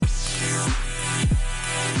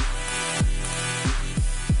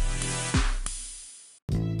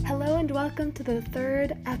to the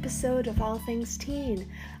third episode of All Things Teen.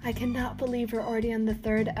 I cannot believe we're already on the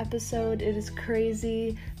third episode. It is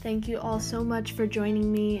crazy. Thank you all so much for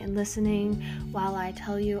joining me and listening while I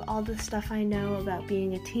tell you all the stuff I know about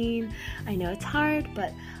being a teen. I know it's hard,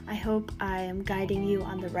 but I hope I am guiding you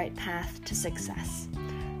on the right path to success.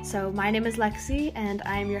 So my name is Lexi, and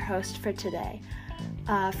I am your host for today.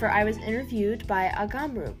 I was interviewed by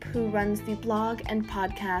Agamrup, who runs the blog and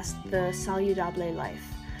podcast The Saludable Life.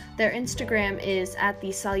 Their Instagram is at The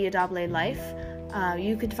Saludable Life.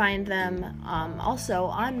 You could find them also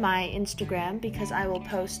on my Instagram because I will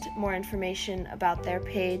post more information about their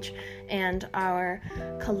page and our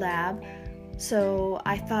collab. So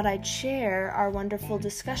I thought I'd share our wonderful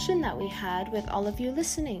discussion that we had with all of you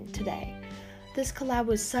listening today. This collab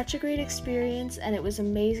was such a great experience, and it was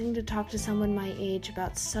amazing to talk to someone my age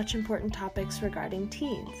about such important topics regarding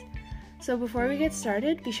teens. So before we get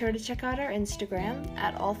started, be sure to check out our Instagram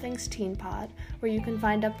at allthingsteenpod, where you can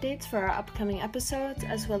find updates for our upcoming episodes,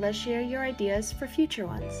 as well as share your ideas for future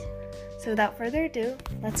ones. So without further ado,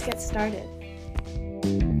 let's get started.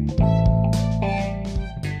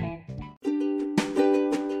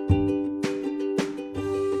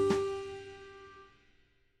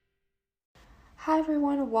 Hi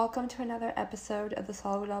everyone, welcome to another episode of The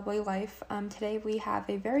Saludable Life. Today we have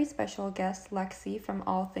a very special guest, Lexi from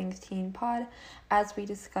All Things Teen Pod, as we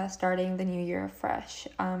discuss starting the new year fresh.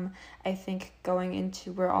 I think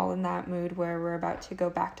we're all in that mood where we're about to go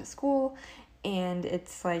back to school, and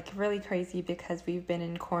it's really crazy because we've been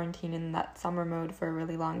in quarantine in that summer mode for a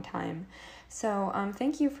really long time. So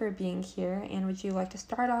thank you for being here, and would you like to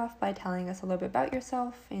start off by telling us a little bit about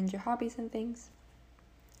yourself and your hobbies and things?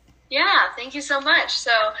 Yeah, thank you so much.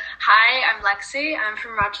 So, hi, I'm Lexi. I'm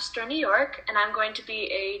from Rochester, New York, and I'm going to be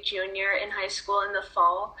a junior in high school in the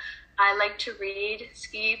fall. I like to read,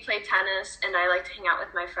 ski, play tennis, and I like to hang out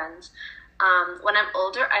with my friends. When I'm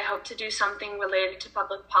older, I hope to do something related to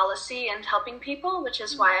public policy and helping people, which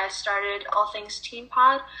is why I started All Things Teen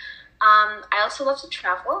Pod. I also love to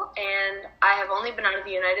travel, and I have only been out of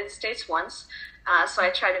the United States once, so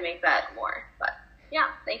I try to make that more. But yeah,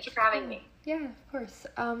 thank you for having me. Yeah, of course.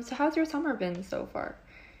 So how's your summer been so far?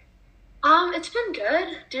 It's been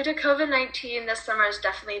good. Due to COVID-19, this summer has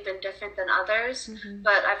definitely been different than others,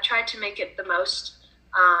 but I've tried to make it the most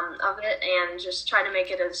of it and just try to make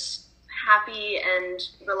it as happy and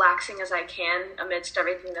relaxing as I can amidst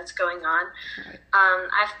everything that's going on. Right.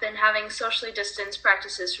 I've been having socially distanced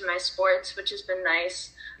practices for my sports, which has been nice,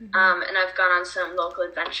 and I've gone on some local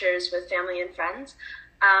adventures with family and friends.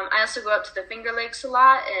 I also go up to the Finger Lakes a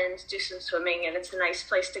lot and do some swimming, and it's a nice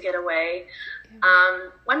place to get away.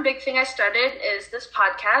 One big thing I started is this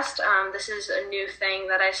podcast. This is a new thing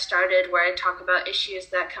that I started where I talk about issues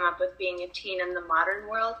that come up with being a teen in the modern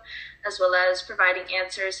world, as well as providing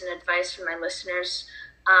answers and advice for my listeners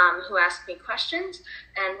who ask me questions.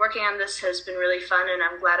 And working on this has been really fun, and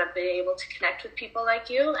I'm glad I've been able to connect with people like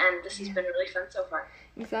you, and this has been really fun so far.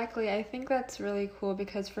 Exactly. I think that's really cool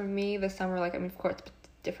because for me, the summer, of course,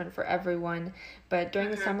 different for everyone, but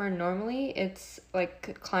during the summer normally it's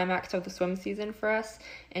climax of the swim season for us,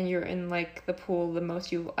 and you're in the pool the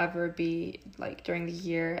most you'll ever be during the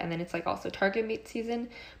year, and then it's also target meet season.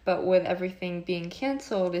 But with everything being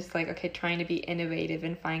canceled, it's trying to be innovative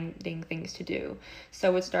and finding things to do.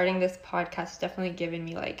 So with starting this podcast, it's definitely given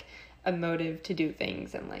me a motive to do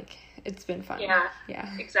things, and it's been fun. Yeah,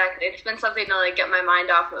 exactly. It's been something to get my mind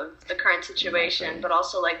off of the current situation, but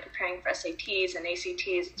also preparing for SATs and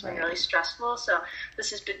ACTs. It's been really stressful. So this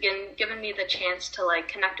has given me the chance to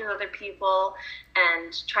connect with other people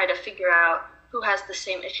and try to figure out who has the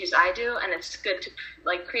same issues I do. And it's good to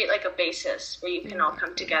create a basis where you can all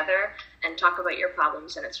come together and talk about your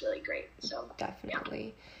problems, and it's really great. So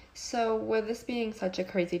definitely. Yeah. So with this being such a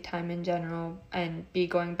crazy time in general and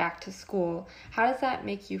going back to school, how does that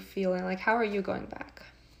make you feel, and how are you going back?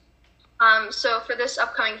 So for this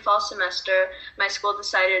upcoming fall semester, my school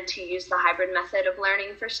decided to use the hybrid method of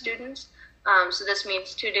learning for students. So this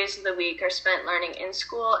means 2 days of the week are spent learning in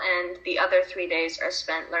school, and the other 3 days are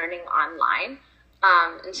spent learning online.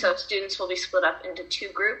 And so students will be split up into two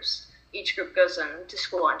groups. Each group goes to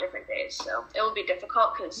school on different days. So it will be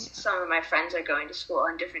difficult because some of my friends are going to school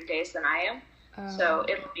on different days than I am. So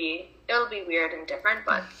it'll be weird and different,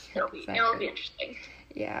 but it'll be interesting.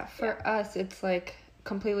 Yeah, for us it's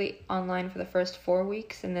completely online for the first 4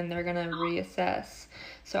 weeks, and then they're gonna reassess.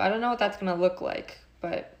 So I don't know what that's gonna look like,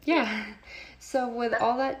 but yeah. So with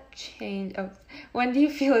all that change, what do you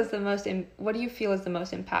feel is the most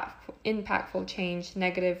impactful change,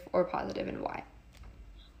 negative or positive, and why?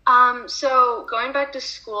 So going back to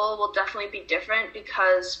school will definitely be different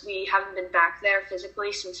because we haven't been back there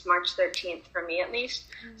physically since March 13th, for me at least.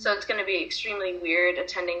 Mm-hmm. So it's going to be extremely weird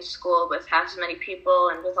attending school with half as many people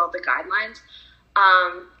and with all the guidelines.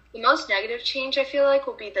 The most negative change, I feel like,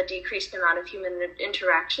 will be the decreased amount of human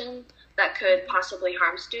interaction that could possibly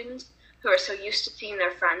harm students who are so used to seeing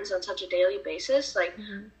their friends on such a daily basis. Like,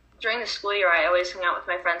 during the school year, I always hang out with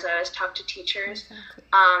my friends. I always talk to teachers. Exactly.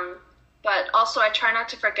 But also, I try not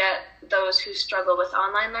to forget those who struggle with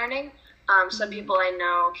online learning. Some people I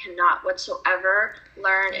know cannot whatsoever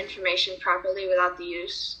learn information properly without the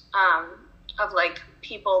use of, like,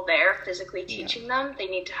 people there physically teaching them. They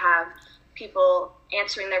need to have people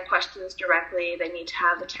answering their questions directly. They need to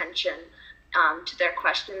have attention to their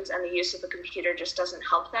questions, and the use of a computer just doesn't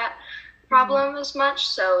help that problem as much.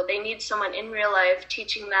 So they need someone in real life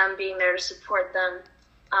teaching them, being there to support them.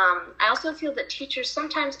 I also feel that teachers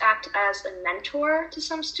sometimes act as a mentor to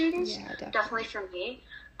some students, definitely for me.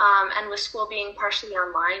 And with school being partially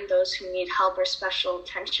online, those who need help or special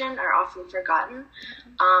attention are often forgotten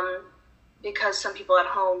because some people at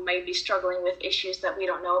home might be struggling with issues that we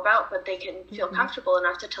don't know about, but they can feel comfortable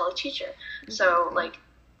enough to tell a teacher. So, like,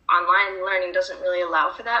 online learning doesn't really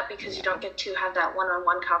allow for that because you don't get to have that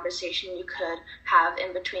one-on-one conversation you could have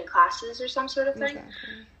in between classes or some sort of thing.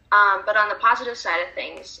 But on the positive side of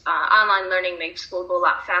things, online learning makes school go a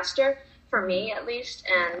lot faster, for me at least,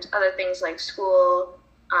 and other things like school,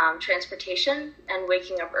 transportation, and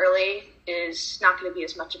waking up early is not going to be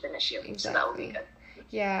as much of an issue. So that will be good.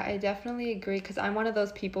 Yeah, I definitely agree because I'm one of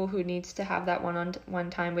those people who needs to have that one-on-one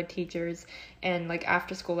time with teachers and, like,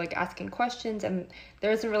 after school, like, asking questions, and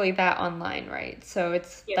there isn't really that online, right? So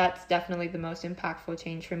that's definitely the most impactful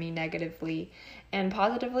change for me negatively. And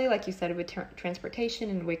positively, like you said, with transportation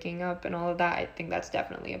and waking up and all of that, I think that's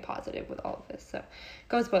definitely a positive with all of this. So it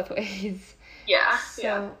goes both ways. Yeah.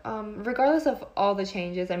 So regardless of all the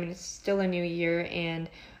changes, I mean, it's still a new year and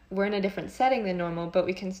we're in a different setting than normal, but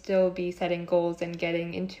we can still be setting goals and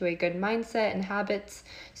getting into a good mindset and habits.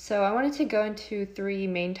 So I wanted to go into 3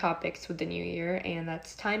 main topics with the new year, and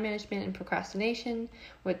that's time management and procrastination,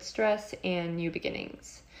 with stress, and new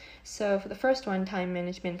beginnings. So for the first one, time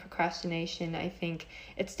management, procrastination, I think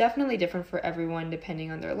it's definitely different for everyone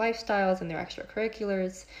depending on their lifestyles and their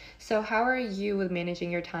extracurriculars. So how are you with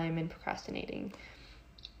managing your time and procrastinating?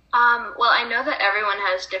 Well, I know that everyone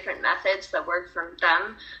has different methods that work for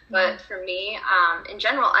them, but for me, in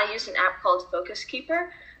general, I use an app called Focus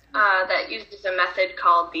Keeper that uses a method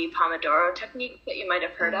called the Pomodoro technique that you might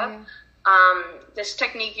have heard of. This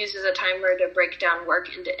technique uses a timer to break down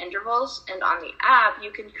work into intervals, and on the app,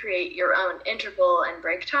 you can create your own interval and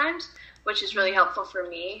break times, which is really helpful for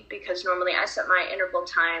me because normally I set my interval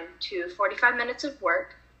time to 45 minutes of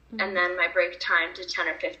work and then my break time to 10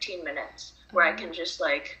 or 15 minutes where I can just,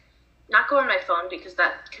 like, not go on my phone because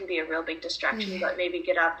that can be a real big distraction, but maybe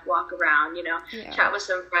get up, walk around, chat with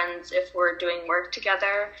some friends if we're doing work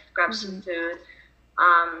together, grab some food.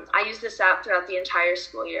 I use this app throughout the entire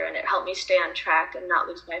school year, and it helped me stay on track and not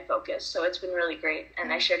lose my focus. So it's been really great,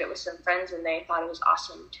 and I shared it with some friends, and they thought it was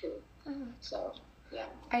awesome too. So, yeah.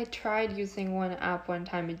 I tried using one app one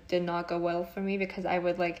time. It did not go well for me because I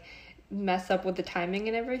would, like, mess up with the timing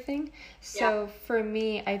and everything. So for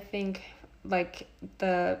me, I think, like,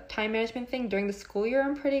 the time management thing during the school year,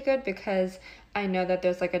 I'm pretty good because I know that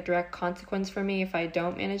there's, like, a direct consequence for me if I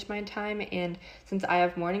don't manage my time, and since I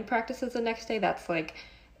have morning practices the next day, that's like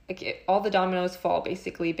all the dominoes fall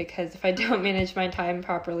basically, because if I don't manage my time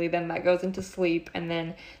properly, then that goes into sleep, and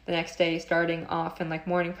then the next day starting off and, like,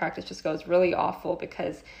 morning practice just goes really awful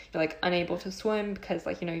because you're, like, unable to swim because,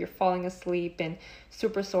 like, you're falling asleep and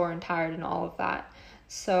super sore and tired and all of that.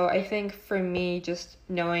 So I think for me, just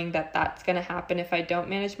knowing that that's going to happen if I don't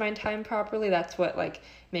manage my time properly, that's what, like,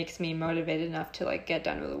 makes me motivated enough to, like, get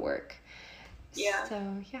done with the work. Yeah. So,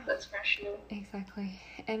 yeah. That's for sure. Exactly.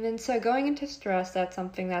 And then, so going into stress, that's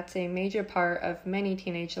something that's a major part of many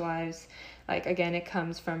teenage lives. Like, again, it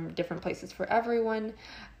comes from different places for everyone,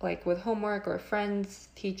 like with homework or friends,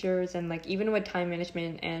 teachers, and, like, even with time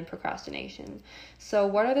management and procrastination. So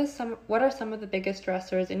what are some of the biggest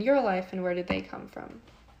stressors in your life, and where did they come from?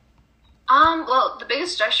 Well, the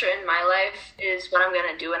biggest stressor in my life is what I'm going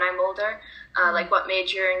to do when I'm older, like what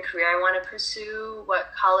major and career I want to pursue,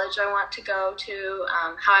 what college I want to go to,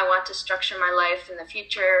 how I want to structure my life in the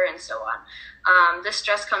future, and so on. This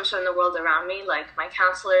stress comes from the world around me, like my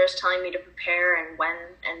counselors telling me to prepare and when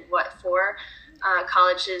and what for.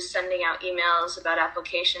 colleges sending out emails about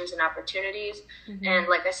applications and opportunities. And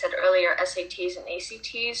like I said earlier, SATs and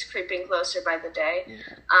ACTs creeping closer by the day.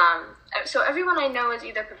 So everyone I know is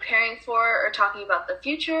either preparing for or talking about the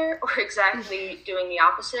future, or exactly doing the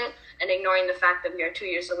opposite and ignoring the fact that we are 2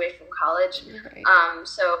 years away from college.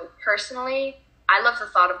 So personally, I love the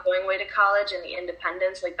thought of going away to college and the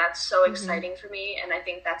independence. Like, that's so exciting for me, and I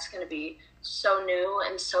think that's going to be so new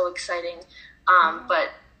and so exciting. But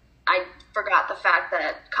I forgot the fact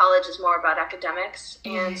that college is more about academics,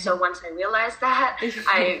 and so once I realized that,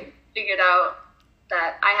 I figured out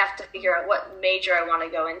that I have to figure out what major I want to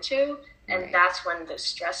go into, and that's when the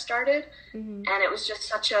stress started. And it was just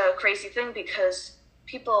such a crazy thing, because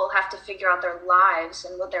people have to figure out their lives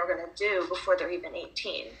and what they're going to do before they're even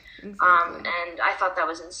 18. And I thought that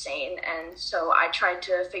was insane. And so I tried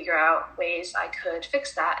to figure out ways I could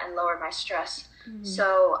fix that and lower my stress.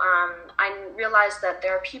 So I realized that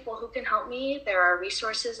there are people who can help me. There are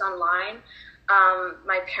resources online.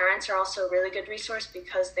 My parents are also a really good resource,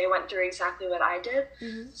 because they went through exactly what I did.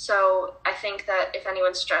 So I think that if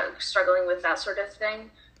anyone's struggling with that sort of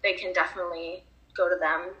thing, they can definitely go to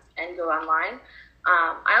them and go online.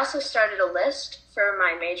 I also started a list for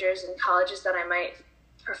my majors and colleges that I might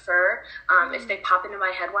prefer. If they pop into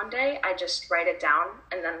my head one day, I just write it down,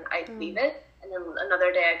 and then I leave it. And then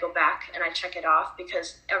another day I go back and I check it off,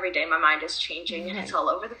 because every day my mind is changing and it's all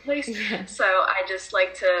over the place. So I just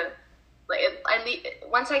like to,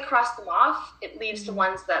 once I cross them off, it leaves the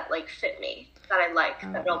ones that like fit me, that I like,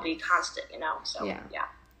 that'll be constant, So yeah.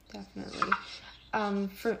 Definitely.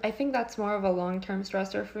 I think that's more of a long-term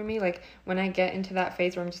stressor for me. Like, when I get into that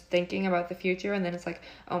phase where I'm just thinking about the future, and then it's like,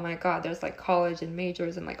 oh my God, there's like college and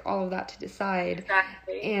majors and like all of that to decide.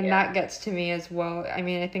 And that gets to me as well. I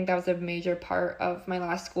mean, I think that was a major part of my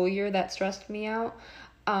last school year that stressed me out.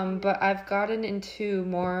 But I've gotten into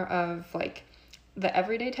more of like the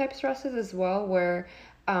everyday type stresses as well, where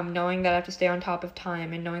knowing that I have to stay on top of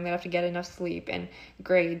time, and knowing that I have to get enough sleep, and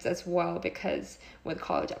grades as well, because with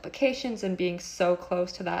college applications and being so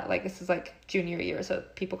close to that, like, this is like junior year, so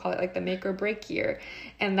people call it like the make or break year,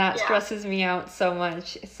 and that stresses me out so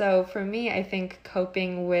much. So for me, I think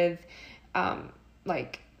coping with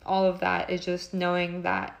like all of that is just knowing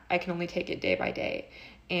that I can only take it day by day,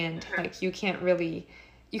 and like you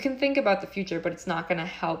can think about the future, but it's not going to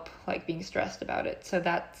help like being stressed about it. So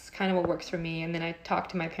that's kind of what works for me. And then I talk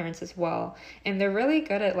to my parents as well, and they're really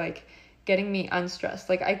good at like getting me unstressed.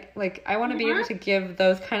 I want to be able to give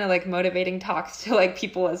those kind of like motivating talks to like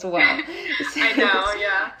people as well. So, I know,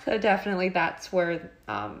 yeah. So definitely that's where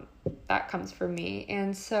that comes for me.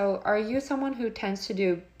 And so are you someone who tends to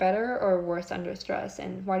do better or worse under stress,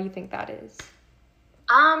 and why do you think that is?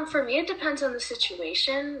 For me, it depends on the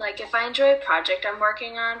situation. Like, if I enjoy a project I'm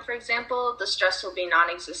working on, for example, the stress will be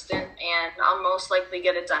non-existent, and I'll most likely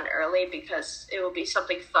get it done early, because it will be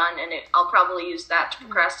something fun, and I'll probably use that to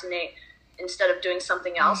procrastinate instead of doing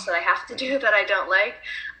something else that I have to do that I don't like.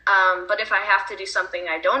 But if I have to do something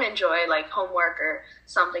I don't enjoy, like homework or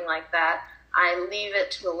something like that, I leave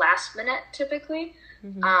it to the last minute typically.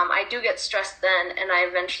 I do get stressed then, and I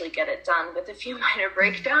eventually get it done with a few minor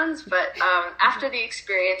breakdowns. But after the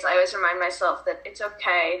experience, I always remind myself that it's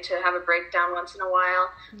okay to have a breakdown once in a while.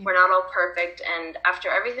 We're not all perfect, and after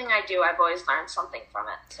everything I do, I've always learned something from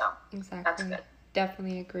it. So that's good.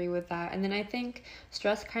 Definitely agree with that. And then I think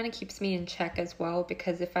stress kind of keeps me in check as well,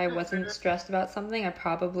 because if I wasn't stressed about something, I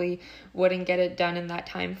probably wouldn't get it done in that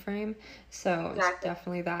time frame. So it's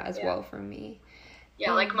definitely that as well for me.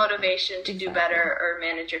 Yeah, like motivation to do better or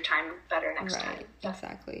manage your time better next time.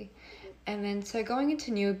 Exactly. And then so going into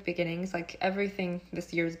new beginnings, like everything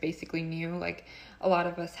this year is basically new. Like a lot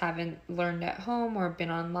of us haven't learned at home or been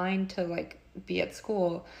online to like be at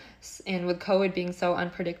school. And with COVID being so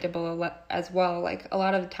unpredictable as well, like a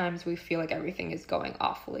lot of the times we feel like everything is going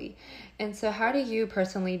awfully. And so how do you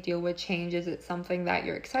personally deal with change? Is it something that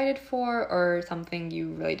you're excited for, or something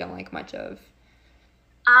you really don't like much of?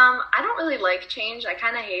 I don't really like change. I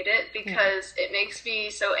kind of hate it because it makes me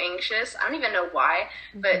so anxious. I don't even know why,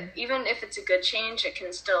 but even if it's a good change, it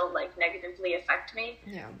can still like negatively affect me.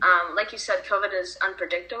 Like you said, COVID is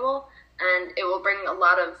unpredictable, and it will bring a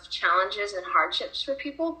lot of challenges and hardships for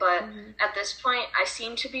people. But at this point, I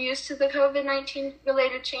seem to be used to the COVID-19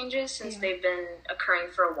 related changes since they've been occurring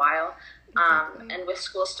for a while. And with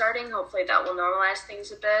school starting, hopefully that will normalize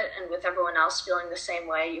things a bit. And with everyone else feeling the same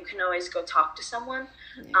way, you can always go talk to someone,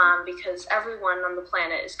 because everyone on the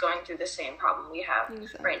planet is going through the same problem we have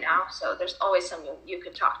right now. So there's always someone you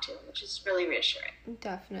could talk to, which is really reassuring.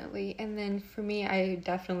 Definitely. And then for me, I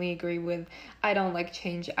definitely agree with, I don't like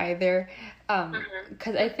change either.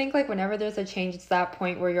 Because I think like whenever there's a change, it's that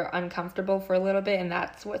point where you're uncomfortable for a little bit, and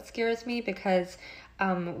that's what scares me. Because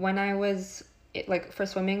when I was like for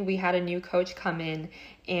swimming, we had a new coach come in,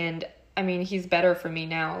 and I mean, he's better for me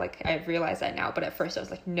now. Like, I realize that now, but at first I was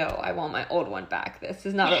like, no, I want my old one back. This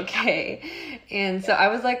is not okay. And so I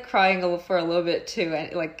was like crying for a little bit too,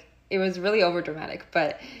 and like it was really over dramatic.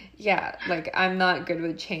 But yeah, like I'm not good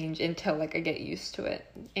with change until like I get used to it.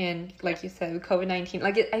 And like you said, with COVID-19,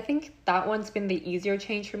 like I think that one's been the easier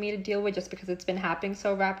change for me to deal with, just because it's been happening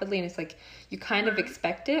so rapidly, and it's like you kind of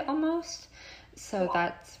expect it almost. So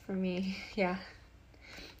that's for me, yeah.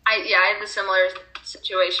 I had a similar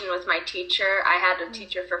situation with my teacher. I had a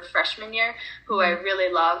teacher for freshman year who I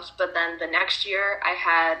really loved, but then the next year I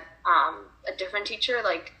had a different teacher.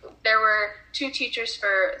 Like, there were 2 teachers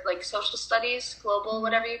for like social studies, global,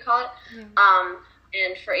 whatever you call it.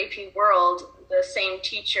 And for AP World, the same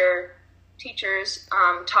teachers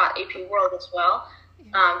taught AP World as well.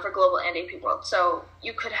 For global and AP World. So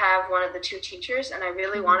you could have one of the 2 teachers, and I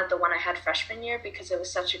really wanted the one I had freshman year because it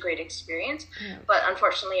was such a great experience. But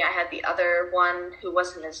unfortunately, I had the other one who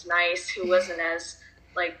wasn't as nice, who wasn't as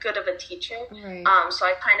like good of a teacher. So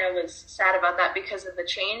I kind of was sad about that because of the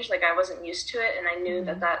change. Like, I wasn't used to it, and I knew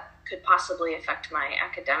that could possibly affect my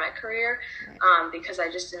academic career, because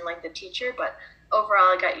I just didn't like the teacher. But overall,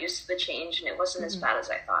 I got used to the change, and it wasn't as bad as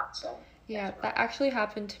I thought. So. Yeah, that actually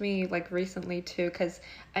happened to me like recently too, because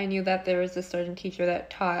I knew that there was a certain teacher that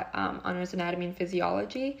taught honors anatomy and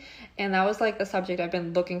physiology, and that was like the subject I've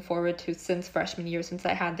been looking forward to since freshman year, since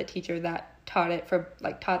I had the teacher that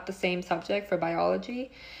taught the same subject for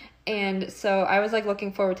biology. And so I was like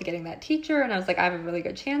looking forward to getting that teacher, and I was like, I have a really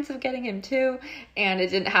good chance of getting him too, and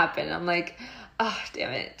it didn't happen. I'm like, oh,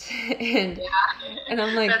 damn it. And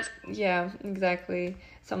I'm like, yeah, exactly.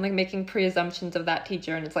 So I'm like making pre-assumptions of that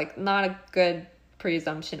teacher, and it's like not a good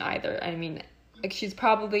pre-assumption either. I mean, like, she's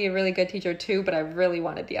probably a really good teacher too, but I really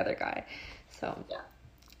wanted the other guy. So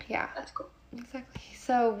yeah. That's cool. Exactly.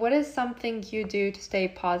 So what is something you do to stay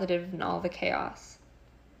positive in all the chaos?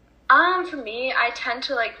 For me, I tend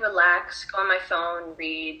to like relax, go on my phone,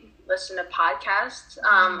 read, listen to podcasts,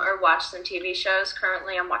 or watch some TV shows.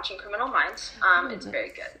 Currently, I'm watching Criminal Minds. It's very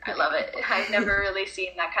good. I love it. I've never really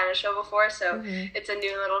seen that kind of show before, so it's a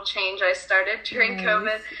new little change I started during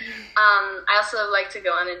COVID. I also like to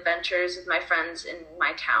go on adventures with my friends in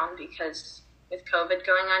my town, because with COVID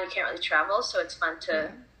going on, you can't really travel, so it's fun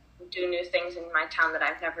to do new things in my town that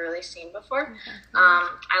I've never really seen before.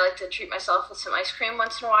 I like to treat myself with some ice cream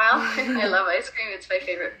once in a while. I love ice cream. It's my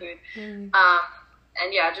favorite food.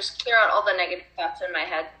 And yeah, just clear out all the negative thoughts in my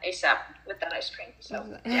head ASAP with that ice cream.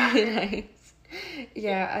 So yeah. Nice.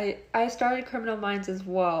 Yeah, I started Criminal Minds as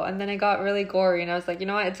well, and then it got really gory, and I was like, you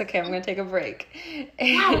know what, it's okay, I'm gonna take a break.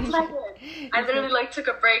 Yeah, it's like it. I literally took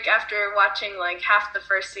a break after watching like half the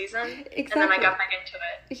first season, and then I got back into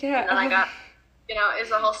it. Yeah. And then I got, it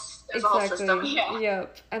was a whole system. Yeah.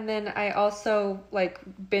 Yep. And then I also like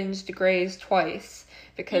binged Grey's twice,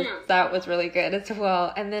 because that was really good as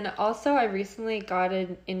well. And then also I recently got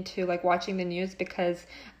into like watching the news, because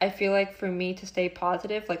I feel like for me to stay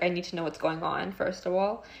positive, like I need to know what's going on first of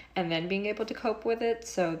all, and then being able to cope with it.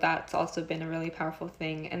 So that's also been a really powerful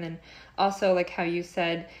thing. And then also like how you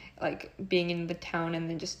said, like being in the town and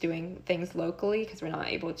then just doing things locally, because we're not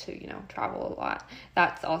able to, travel a lot.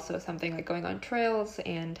 That's also something, like going on trails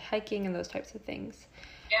and hiking and those types of things.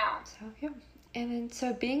 Yeah. So yeah. And then,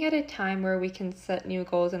 so being at a time where we can set new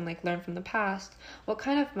goals and like learn from the past, what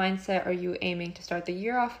kind of mindset are you aiming to start the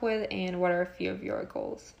year off with, and what are a few of your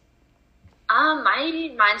goals?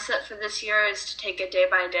 My mindset for this year is to take it day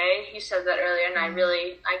by day. You said that earlier, and I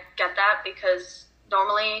get that, because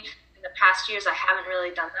normally in the past years I haven't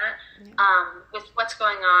really done that. With what's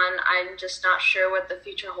going on, I'm just not sure what the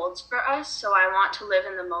future holds for us, so I want to live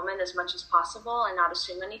in the moment as much as possible and not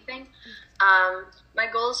assume anything. My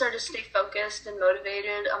goals are to stay focused and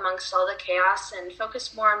motivated amongst all the chaos, and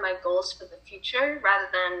focus more on my goals for the future rather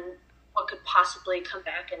than what could possibly come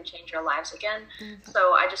back and change our lives again.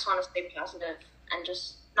 So I just want to stay positive and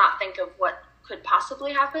just not think of what could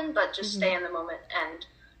possibly happen, but just stay in the moment and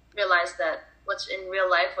realize that what's in real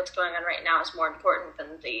life, what's going on right now, is more important than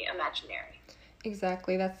the imaginary.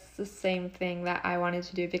 Exactly. That's the same thing that I wanted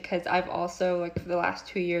to do, because I've also, like, for the last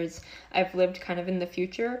 2 years, I've lived kind of in the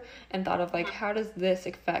future and thought of, like, how does this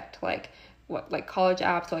affect, like, what like college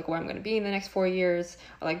apps, or like where I'm going to be in the next 4 years,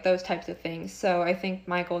 or like those types of things. So I think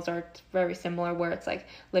my goals are very similar, where it's like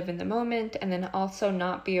live in the moment, and then also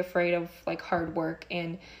not be afraid of like hard work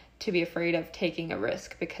and to be afraid of taking a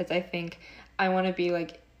risk, because I think I want to be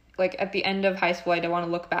like at the end of high school, I don't want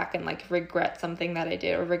to look back and like regret something that I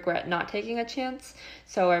did, or regret not taking a chance.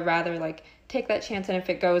 So I'd rather like take that chance, and if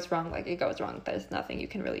it goes wrong, like it goes wrong. There's nothing you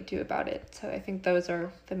can really do about it. So I think those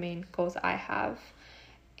are the main goals I have.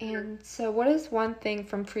 And so what is one thing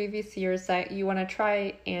from previous years that you want to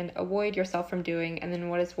try and avoid yourself from doing? And then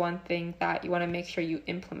what is one thing that you want to make sure you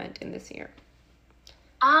implement in this year?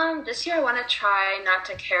 This year I want to try not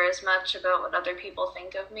to care as much about what other people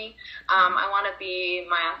think of me. I want to be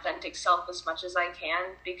my authentic self as much as I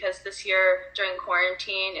can, because this year during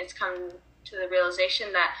quarantine, it's come to the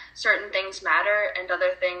realization that certain things matter and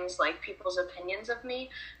other things, like people's opinions of me,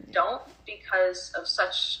 don't, because of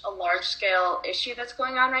such a large scale issue that's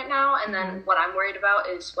going on right now. And then what I'm worried about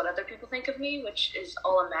is what other people think of me, which is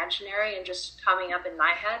all imaginary and just coming up in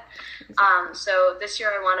my head. So this year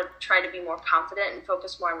I want to try to be more confident and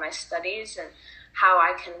focus more on my studies and how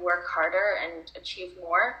I can work harder and achieve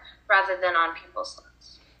more rather than on people's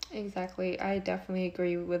thoughts. Exactly. I definitely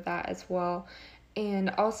agree with that as well. And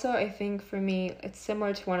also, I think for me, it's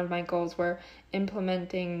similar to one of my goals, where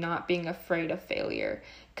implementing not being afraid of failure,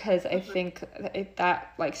 because I think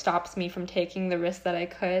that like stops me from taking the risk that I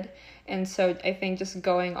could. And so I think just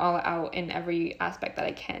going all out in every aspect that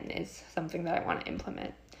I can is something that I want to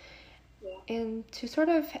implement. Yeah. And to sort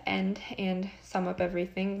of end and sum up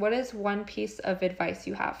everything, what is one piece of advice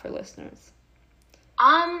you have for listeners?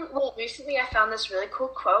 Well, recently I found this really cool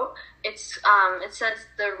quote. It says,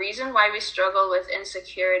 the reason why we struggle with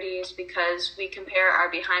insecurity is because we compare our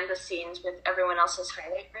behind the scenes with everyone else's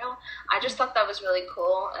highlight reel. I just thought that was really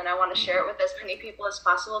cool, and I want to share it with as many people as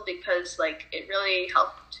possible, because like it really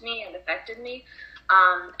helped me and affected me.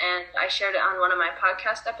 And I shared it on one of my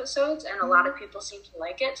podcast episodes, and a lot of people seem to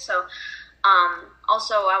like it. So,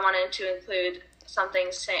 also I wanted to include something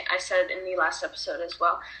I said in the last episode as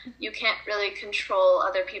well. You can't really control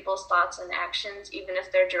other people's thoughts and actions, even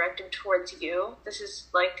if they're directed towards you. This is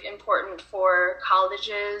like important for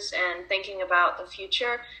colleges and thinking about the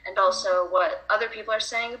future, and also what other people are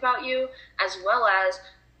saying about you, as well as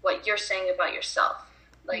what you're saying about yourself.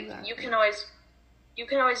 Like exactly. you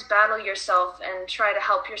can always battle yourself and try to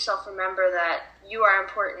help yourself remember that you are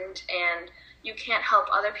important and you can't help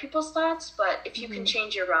other people's thoughts, but if you can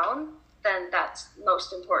change your own, then that's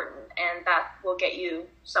most important, and that will get you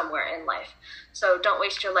somewhere in life. So don't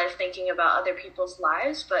waste your life thinking about other people's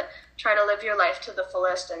lives, but try to live your life to the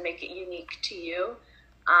fullest and make it unique to you.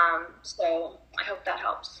 So I hope that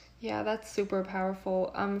helps. Yeah, that's super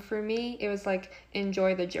powerful. For me, it was like,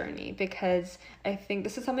 enjoy the journey, because I think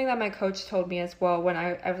this is something that my coach told me as well when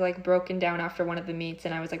I was like broken down after one of the meets,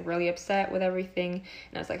 and I was like really upset with everything,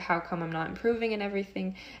 and I was like, how come I'm not improving and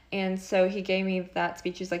everything? And so he gave me that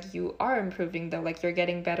speech. He's like, you are improving though, like you're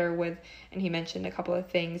getting better with, and he mentioned a couple of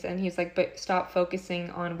things, and he's like, but stop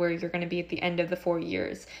focusing on where you're going to be at the end of the 4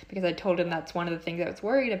 years, because I told him that's one of the things I was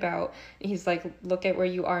worried about. And he's like, look at where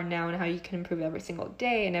you are now and how you can improve every single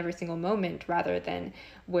day and every single moment, rather than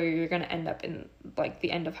where you're going to end up in like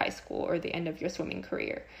the end of high school or the end of your swimming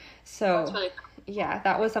career. So really cool. Yeah,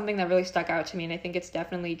 that was something that really stuck out to me, and I think it's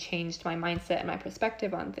definitely changed my mindset and my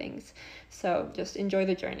perspective on things. So just enjoy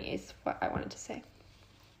the journey is what I wanted to say.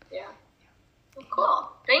 Yeah. Well, cool.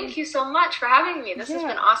 Thank you so much for having me. This has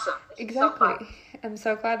been awesome. Exactly. So I'm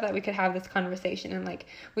so glad that we could have this conversation, and like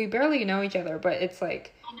we barely know each other, but it's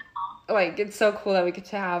like it's so cool that we get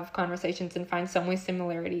to have conversations and find so many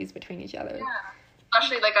similarities between each other. Yeah.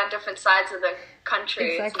 Especially like on different sides of the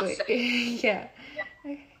country. Exactly. Yeah.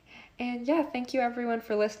 And yeah, thank you everyone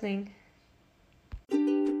for listening.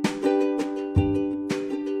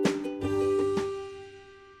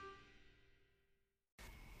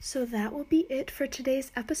 So that will be it for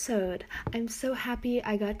today's episode. I'm so happy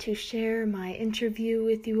I got to share my interview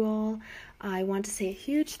with you all. I want to say a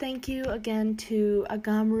huge thank you again to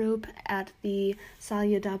Agamrup at the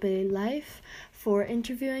Salyadabe Life for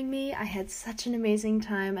interviewing me. I had such an amazing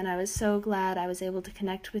time, and I was so glad I was able to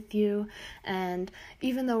connect with you. And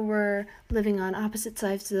even though we're living on opposite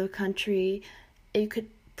sides of the country, it could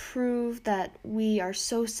prove that we are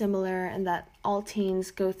so similar and that all teens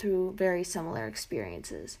go through very similar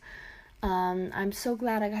experiences. I'm so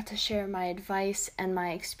glad I got to share my advice and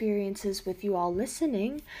my experiences with you all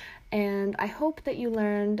listening, and I hope that you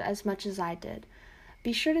learned as much as I did.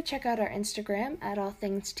 Be sure to check out our Instagram at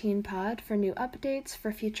allthingsteenpod for new updates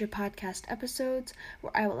for future podcast episodes,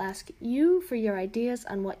 where I will ask you for your ideas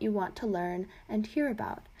on what you want to learn and hear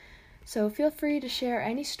about. So feel free to share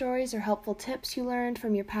any stories or helpful tips you learned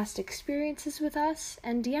from your past experiences with us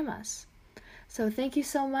and DM us. So thank you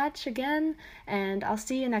so much again, and I'll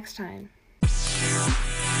see you next time.